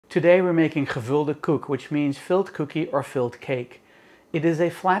Today we're making Gevulde Koek, which means filled cookie or filled cake. It is a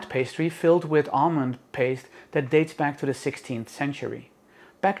flat pastry filled with almond paste that dates back to the 16th century.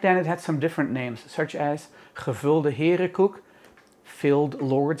 Back then it had some different names, such as Gevulde herenkoek, filled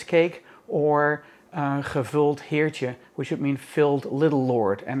lord's cake, or gevuld heertje, which would mean filled little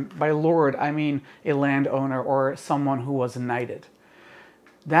lord. And by lord I mean a landowner or someone who was knighted.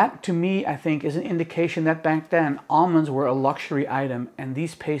 That, to me, I think, is an indication that back then almonds were a luxury item and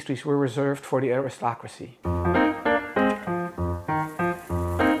these pastries were reserved for the aristocracy.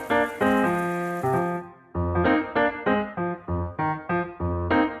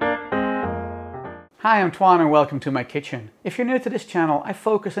 Hi, I'm Toine and welcome to my kitchen. If you're new to this channel, I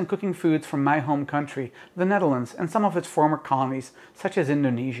focus on cooking foods from my home country, the Netherlands, and some of its former colonies, such as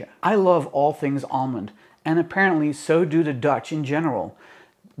Indonesia. I love all things almond, and apparently so do the Dutch in general,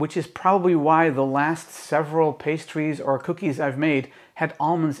 which is probably why the last several pastries or cookies I've made had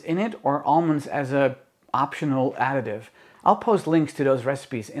almonds in it or almonds as an optional additive. I'll post links to those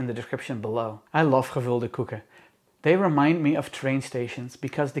recipes in the description below. I love Gevulde Koeken. They remind me of train stations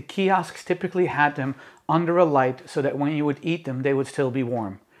because the kiosks typically had them under a light so that when you would eat them they would still be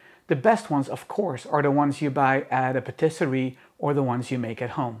warm. The best ones, of course, are the ones you buy at a patisserie or the ones you make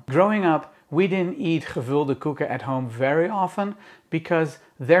at home. Growing up, we didn't eat Gevulde Koeken at home very often because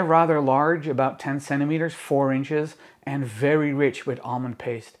they're rather large, about 10 centimeters, 4 inches, and very rich with almond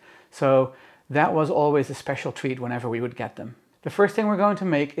paste. So that was always a special treat whenever we would get them. The first thing we're going to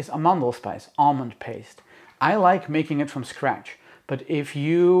make is amandelspice, almond paste. I like making it from scratch, but if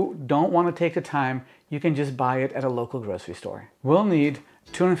you don't want to take the time, you can just buy it at a local grocery store. We'll need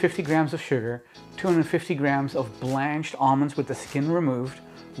 250 grams of sugar, 250 grams of blanched almonds with the skin removed,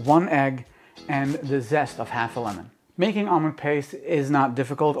 1 egg, and the zest of half a lemon. Making almond paste is not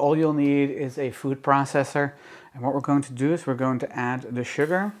difficult. All you'll need is a food processor. And what we're going to do is we're going to add the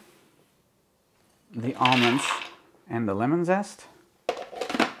sugar, the almonds, and the lemon zest.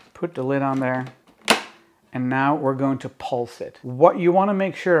 Put the lid on there. And now we're going to pulse it. What you want to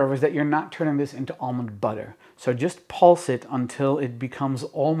make sure of is that you're not turning this into almond butter. So just pulse it until it becomes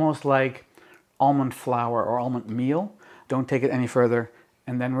almost like almond flour or almond meal. Don't take it any further.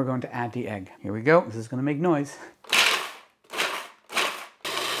 And then we're going to add the egg. Here we go. This is going to make noise.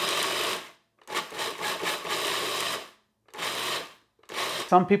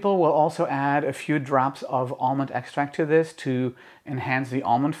 Some people will also add a few drops of almond extract to this to enhance the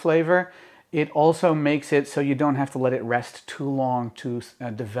almond flavor. It also makes it so you don't have to let it rest too long to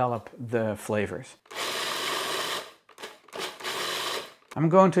develop the flavors. I'm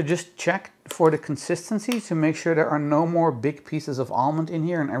going to just check for the consistency to make sure there are no more big pieces of almond in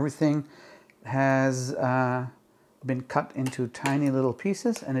here and everything has been cut into tiny little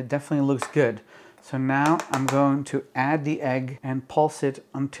pieces, and it definitely looks good. So now I'm going to add the egg and pulse it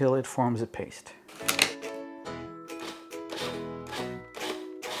until it forms a paste.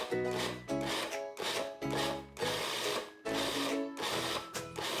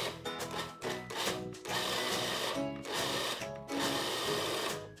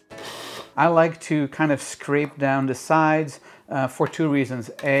 I like to kind of scrape down the sides for two reasons.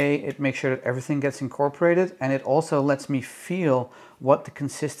 A, it makes sure that everything gets incorporated, and it also lets me feel what the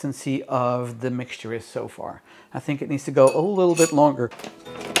consistency of the mixture is so far. I think it needs to go a little bit longer.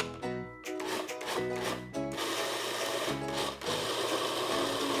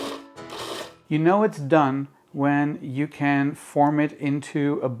 You know it's done when you can form it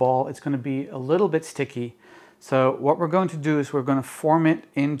into a ball. It's going to be a little bit sticky. So what we're going to do is we're going to form it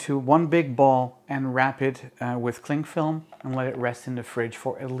into one big ball and wrap it with cling film and let it rest in the fridge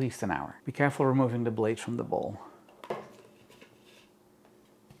for at least an hour. Be careful removing the blades from the bowl.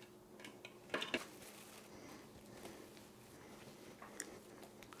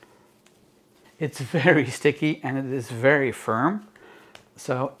 It's very sticky and it is very firm.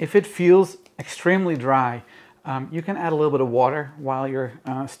 So if it feels extremely dry, you can add a little bit of water while you're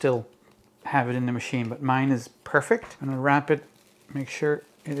still have it in the machine, but mine is perfect. I'm gonna wrap it, make sure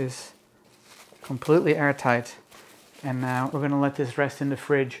it is completely airtight, and now we're gonna let this rest in the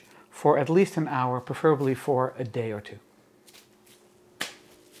fridge for at least an hour, preferably for a day or two.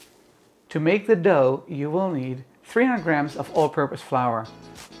 To make the dough, you will need 300 grams of all-purpose flour,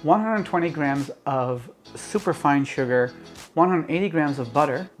 120 grams of superfine sugar, 180 grams of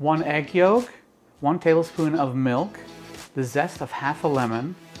butter, 1 egg yolk, 1 tablespoon of milk, the zest of half a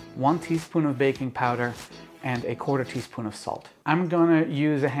lemon, 1 teaspoon of baking powder, and a 1/4 teaspoon of salt. I'm gonna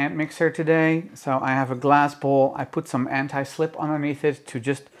use a hand mixer today, so I have a glass bowl. I put some anti-slip underneath it to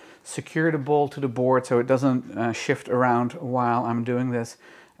just secure the bowl to the board so it doesn't shift around while I'm doing this.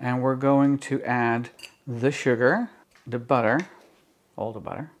 And we're going to add the sugar, the butter, all the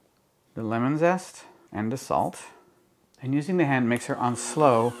butter, the lemon zest and the salt. And using the hand mixer on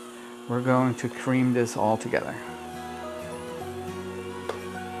slow, we're going to cream this all together.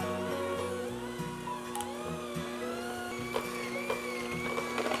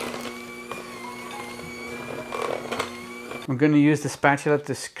 I'm going to use the spatula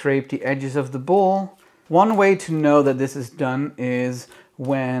to scrape the edges of the bowl. One way to know that this is done is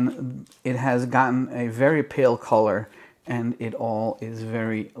when it has gotten a very pale color and it all is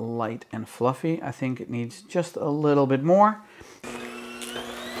very light and fluffy. I think it needs just a little bit more.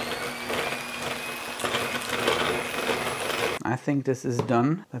 I think this is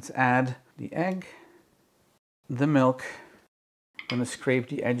done. Let's add the egg, the milk. I'm going to scrape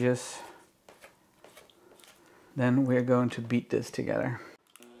the edges. Then we're going to beat this together.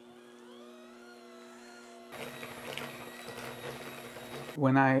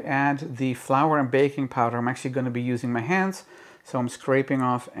 When I add the flour and baking powder, I'm actually going to be using my hands. So I'm scraping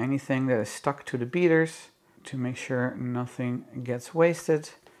off anything that is stuck to the beaters to make sure nothing gets wasted,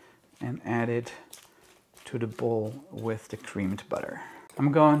 and add it to the bowl with the creamed butter.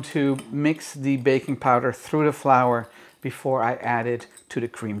 I'm going to mix the baking powder through the flour before I add it to the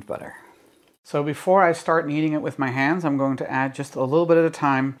creamed butter. So before I start kneading it with my hands, I'm going to add just a little bit at a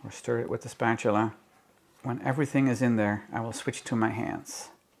time, or stir it with the spatula. When everything is in there, I will switch to my hands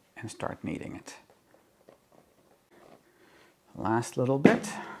and start kneading it. Last little bit.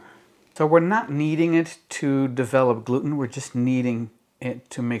 So we're not kneading it to develop gluten, we're just kneading it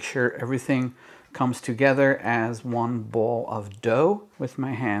to make sure everything comes together as one ball of dough. With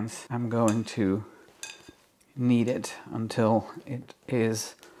my hands, I'm going to knead it until it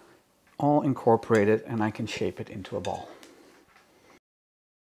is all incorporated and I can shape it into a ball.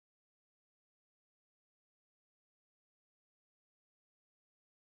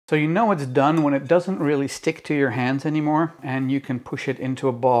 So you know it's done when it doesn't really stick to your hands anymore and you can push it into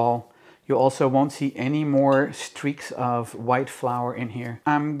a ball. You also won't see any more streaks of white flour in here.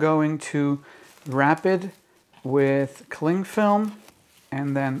 I'm going to wrap it with cling film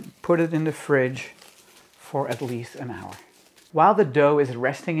and then put it in the fridge for at least an hour. While the dough is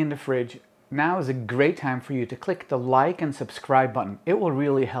resting in the fridge, now is a great time for you to click the like and subscribe button. It will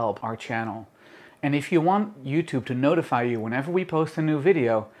really help our channel. And if you want YouTube to notify you whenever we post a new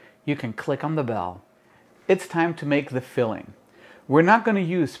video, you can click on the bell. It's time to make the filling. We're not going to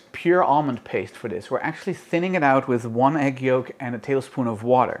use pure almond paste for this. We're actually thinning it out with 1 egg yolk and a tablespoon of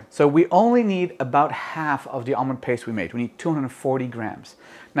water. So we only need about half of the almond paste we made. We need 240 grams.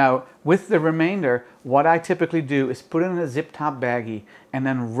 Now, with the remainder, what I typically do is put it in a zip top baggie and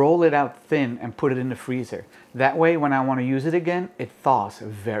then roll it out thin and put it in the freezer. That way, when I want to use it again, it thaws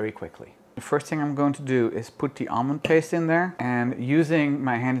very quickly. The first thing I'm going to do is put the almond paste in there, and using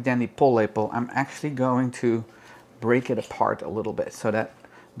my handy dandy pollepel, I'm actually going to break it apart a little bit so that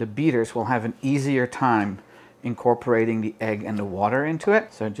the beaters will have an easier time incorporating the egg and the water into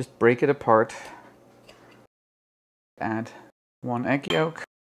it. So just break it apart. Add 1 egg yolk,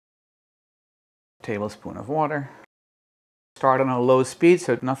 tablespoon of water. Start on a low speed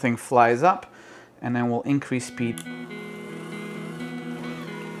so nothing flies up, and then we'll increase speed.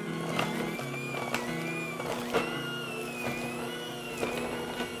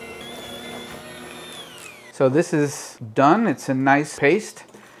 So this is done, it's a nice paste.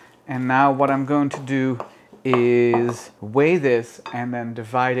 And now what I'm going to do is weigh this and then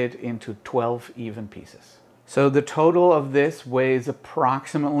divide it into 12 even pieces. So the total of this weighs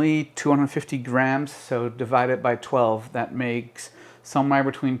approximately 250 grams, so divided by 12, that makes somewhere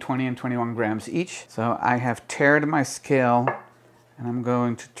between 20 and 21 grams each. So I have tared my scale and I'm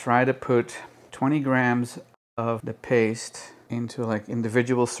going to try to put 20 grams of the paste into like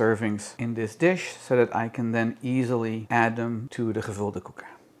individual servings in this dish so that I can then easily add them to the Gevulde Koeken.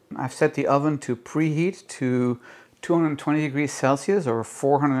 I've set the oven to preheat to 220 degrees Celsius or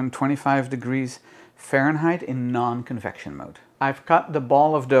 425 degrees Fahrenheit in non-convection mode. I've cut the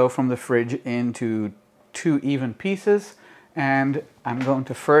ball of dough from the fridge into 2 even pieces, and I'm going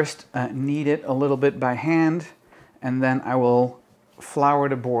to first knead it a little bit by hand, and then I will flour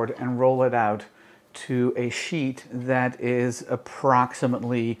the board and roll it out to a sheet that is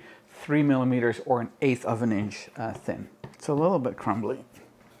approximately 3 millimeters or 1/8 of an inch thin. It's a little bit crumbly.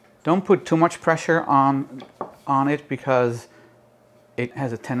 Don't put too much pressure on it because it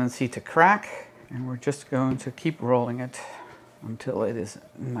has a tendency to crack, and we're just going to keep rolling it until it is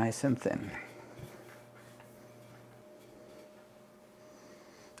nice and thin.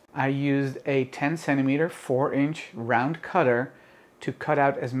 I used a 10 centimeter 4-inch round cutter to cut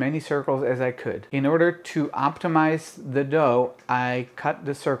out as many circles as I could. In order to optimize the dough, I cut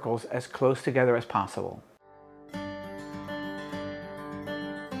the circles as close together as possible.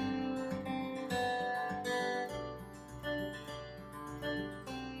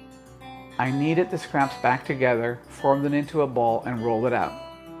 I kneaded the scraps back together, formed it into a ball, and rolled it out.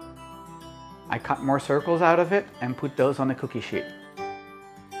 I cut more circles out of it and put those on the cookie sheet.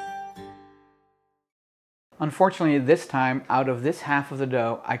 Unfortunately, this time, out of this half of the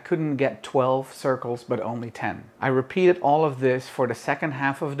dough, I couldn't get 12 circles, but only 10. I repeated all of this for the second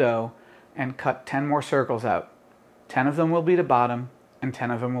half of dough and cut 10 more circles out. 10 of them will be the bottom, and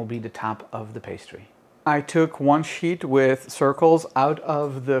 10 of them will be the top of the pastry. I took one sheet with circles out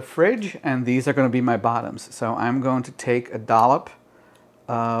of the fridge, and these are going to be my bottoms. So I'm going to take a dollop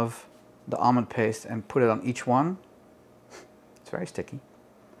of the almond paste and put it on each one. It's very sticky.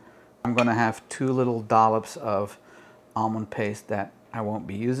 I'm going to have 2 little dollops of almond paste that I won't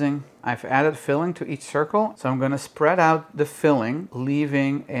be using. I've added filling to each circle, so I'm going to spread out the filling,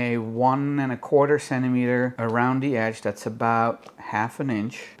 leaving a 1 1/4 centimeter around the edge. That's about 1/2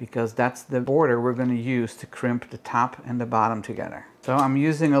 inch, because that's the border we're going to use to crimp the top and the bottom together. So I'm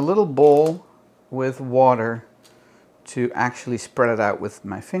using a little bowl with water to actually spread it out with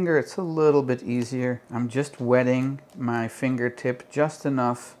my finger. It's a little bit easier. I'm just wetting my fingertip just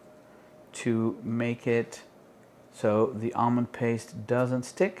enough to make it so the almond paste doesn't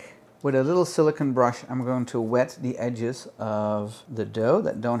stick. With a little silicone brush, I'm going to wet the edges of the dough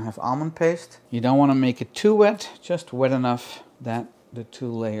that don't have almond paste. You don't want to make it too wet, just wet enough that the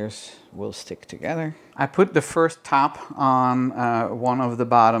 2 layers will stick together. I put the first top on one of the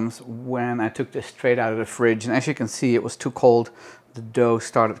bottoms when I took this straight out of the fridge, and as you can see, it was too cold. The dough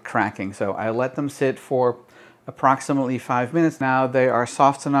started cracking, so I let them sit for approximately 5 minutes. Now they are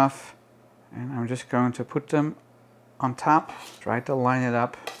soft enough, and I'm just going to put them on top. Try to line it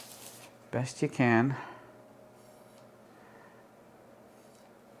up best you can.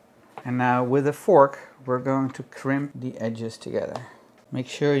 And now with a fork, we're going to crimp the edges together. Make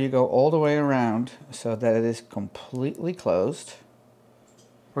sure you go all the way around so that it is completely closed.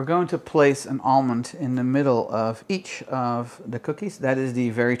 We're going to place an almond in the middle of each of the cookies. That is the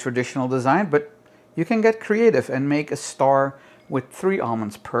very traditional design, but you can get creative and make a star with 3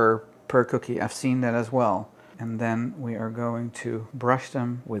 almonds per cookie. I've seen that as well. And then we are going to brush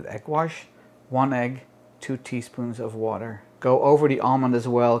them with egg wash, 1 egg, 2 teaspoons of water. Go over the almond as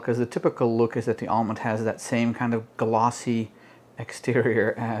well, because the typical look is that the almond has that same kind of glossy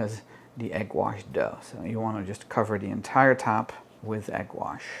exterior as the egg wash dough. So you want to just cover the entire top with egg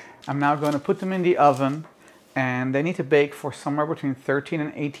wash. I'm now going to put them in the oven, and they need to bake for somewhere between 13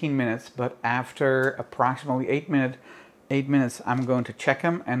 and 18 minutes, but after approximately 8 minutes, I'm going to check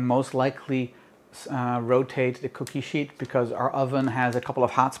them and most likely rotate the cookie sheet, because our oven has a couple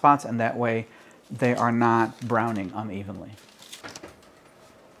of hot spots, and that way they are not browning unevenly.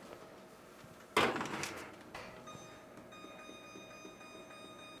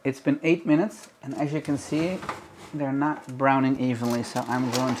 It's been 8 minutes, and as you can see, they're not browning evenly, so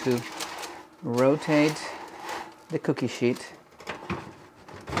I'm going to rotate the cookie sheet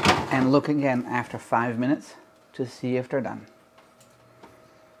and look again after 5 minutes to see if they're done.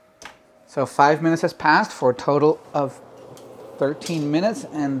 So 5 minutes has passed for a total of 13 minutes,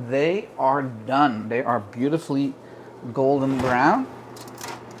 and they are done. They are beautifully golden brown.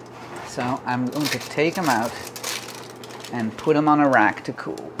 So I'm going to take them out and put them on a rack to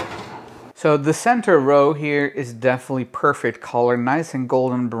cool. So the center row here is definitely perfect color, nice and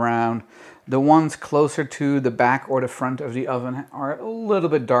golden brown. The ones closer to the back or the front of the oven are a little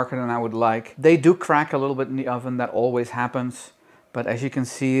bit darker than I would like. They do crack a little bit in the oven, that always happens. But as you can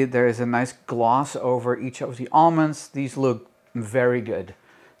see, there is a nice gloss over each of the almonds. These look very good.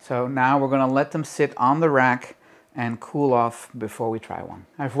 So now we're going to let them sit on the rack and cool off before we try one.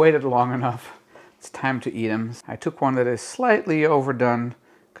 I've waited long enough. It's time to eat them. I took one that is slightly overdone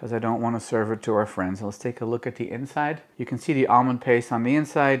because I don't want to serve it to our friends. Let's take a look at the inside. You can see the almond paste on the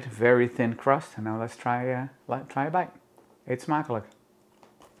inside, very thin crust. And now let's try a bite. Eet smakelijk.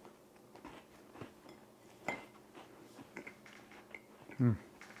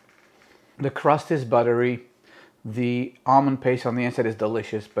 The crust is buttery. The almond paste on the inside is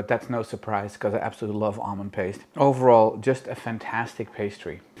delicious, but that's no surprise because I absolutely love almond paste. Overall, just a fantastic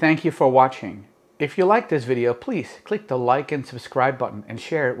pastry. Thank you for watching. If you like this video, please click the like and subscribe button and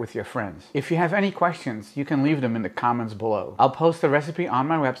share it with your friends. If you have any questions, you can leave them in the comments below. I'll post the recipe on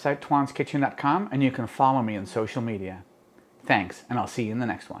my website, toineskitchen.com, and you can follow me on social media. Thanks, and I'll see you in the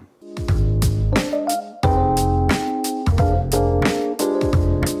next one.